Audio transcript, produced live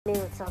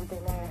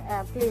something.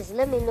 Please,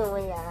 let me know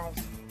when you arrive.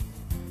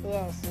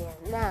 Yes,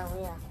 yeah. Now,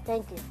 yeah.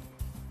 Thank you.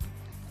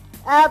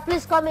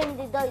 Please come in.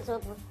 The door is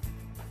open.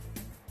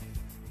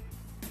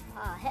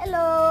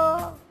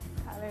 Hello.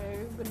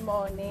 Hello. Good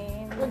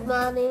morning. Good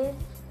morning.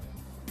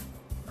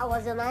 How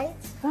was your night?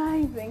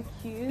 Fine, thank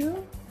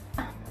you.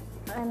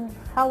 And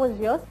how was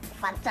yours?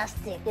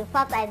 Fantastic. In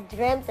fact, I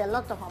dreamt a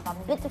lot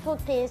of beautiful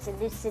things in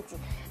this city,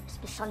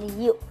 especially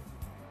you.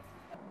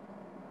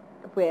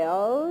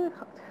 Well,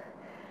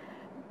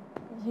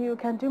 you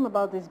can dream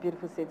about this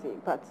beautiful city,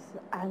 but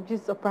I'm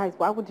just surprised.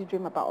 Why would you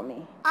dream about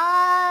me?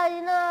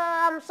 You know,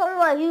 I'm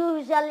someone who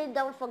usually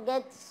don't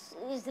forget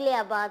easily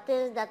about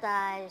things that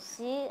I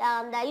see,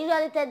 and I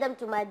usually tell them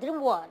to my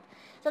dream world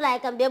so that I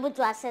can be able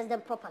to assess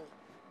them properly.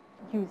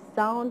 You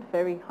sound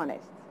very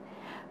honest,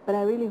 but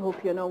I really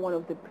hope you're not one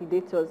of the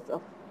predators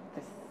of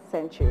the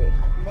century.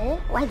 Me?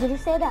 Why did you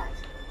say that?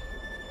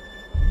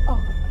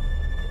 Oh,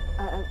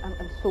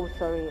 I'm so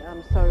sorry.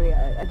 I'm sorry.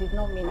 I did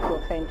not mean to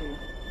offend you.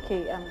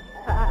 Okay,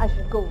 I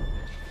should go.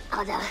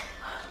 Ada,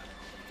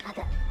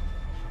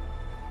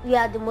 you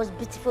are the most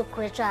beautiful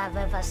creature I've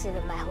ever seen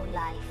in my whole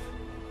life.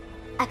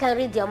 I can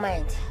read your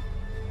mind.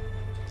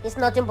 It's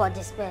nothing but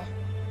despair.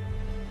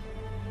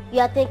 You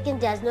are thinking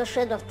there's no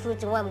shred of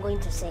truth in what I'm going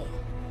to say.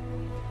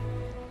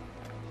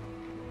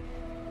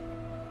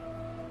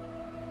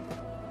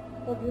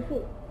 What do you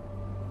feel?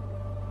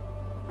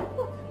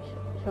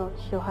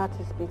 Your heart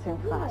is beating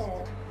fast.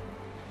 Yeah.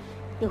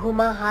 The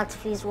human heart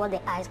feels what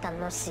the eyes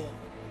cannot see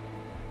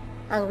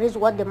and reads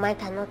what the mind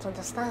cannot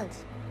understand.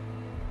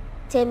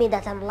 Tell me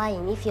that I'm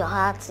lying if your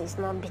heart is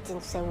not beating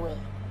the same way.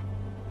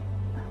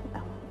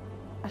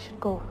 I should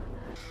go.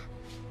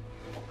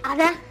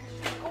 Ada?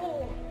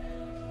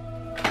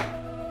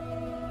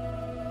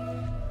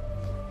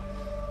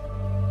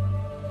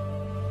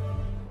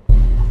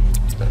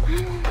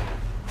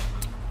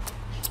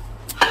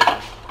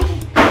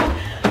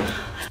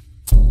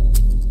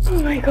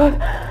 Oh my God.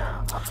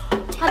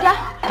 Ada,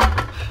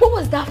 what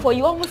was that for?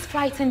 You almost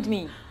frightened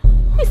me.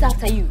 Who is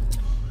after you?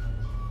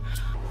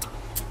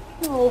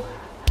 No.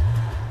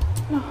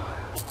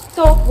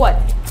 So what?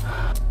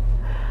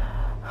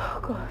 Oh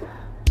God.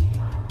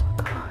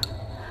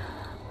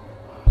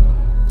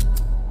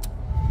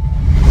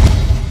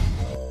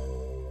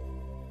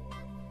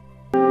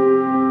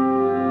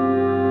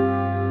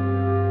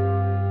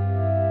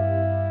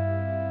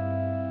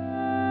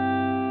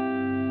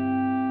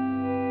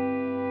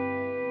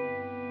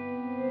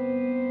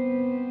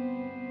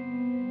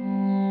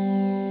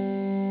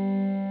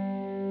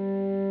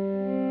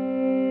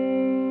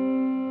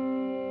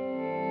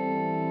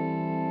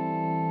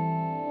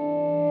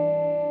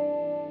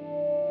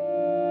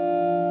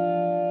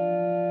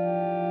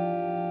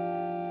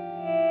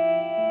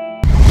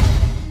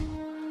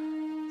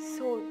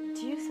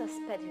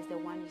 Is the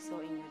one you saw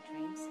in your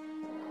dreams?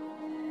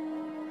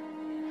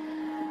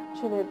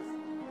 Juliet,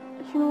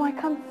 you know, I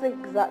can't say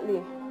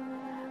exactly.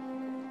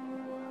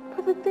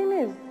 But the thing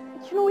is,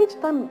 you know, each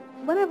time,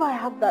 whenever I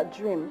have that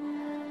dream,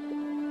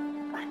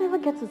 I never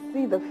get to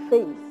see the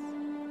face.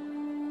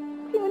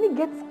 He only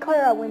gets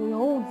clearer when he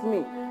holds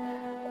me.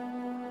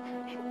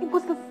 It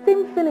was the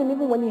same feeling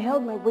even when he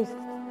held my waist.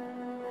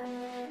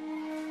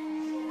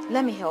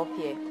 Let me help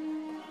you.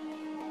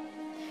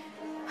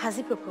 Has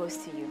he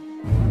proposed to you?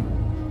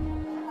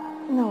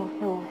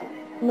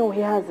 No,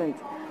 he hasn't.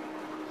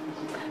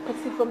 But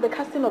see, from the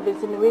casting of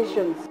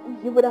insinuations,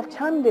 he would have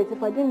charmed it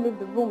if I didn't leave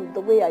the room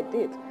the way I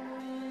did.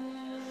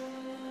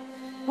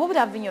 What would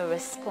have been your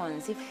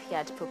response if he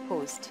had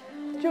proposed?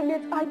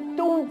 Juliet, I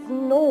don't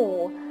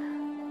know.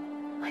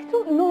 I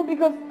don't know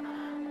because,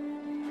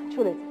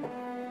 Juliet,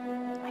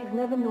 I've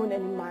never known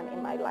any man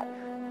in my life.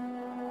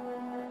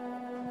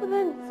 But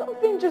then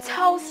something just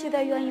tells you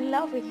that you're in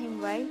love with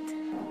him, right?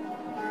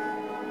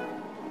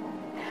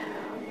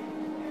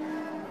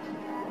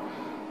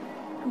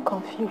 I'm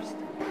confused.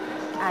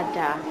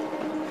 Ada,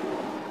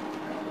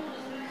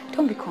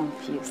 don't be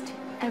confused.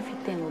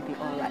 Everything will be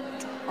all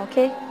right,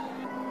 okay?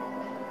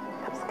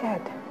 I'm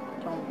scared.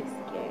 Don't be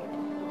scared.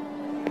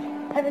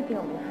 Everything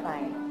will be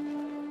fine.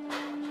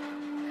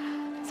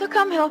 So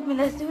come help me,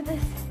 let's do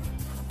this.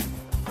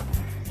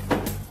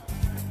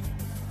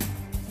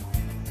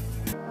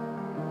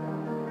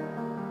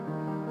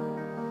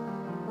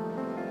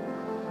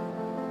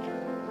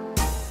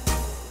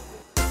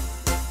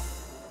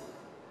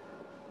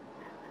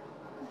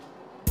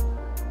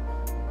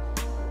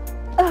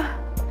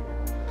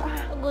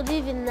 Good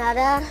evening,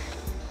 Nada.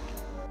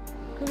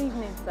 Good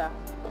evening, sir.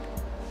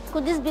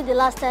 Could this be the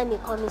last time you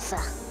call me, sir?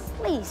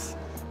 Please.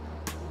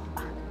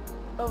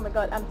 Oh my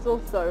God, I'm so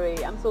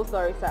sorry. I'm so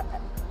sorry, sir.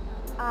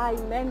 I'm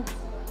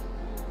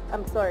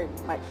sorry,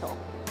 myself.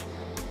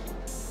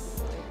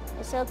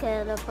 It's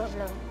okay, no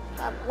problem.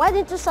 Why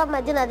didn't you serve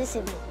my dinner this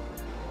evening?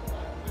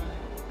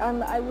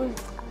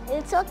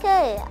 It's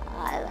okay.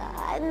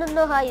 I don't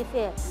know how you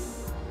feel.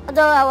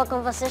 Although our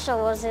conversation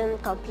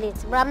wasn't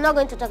complete, but I'm not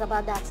going to talk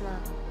about that now.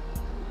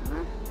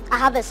 I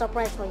have a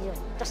surprise for you.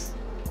 Just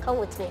come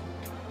with me.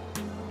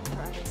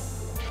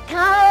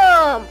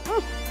 Come!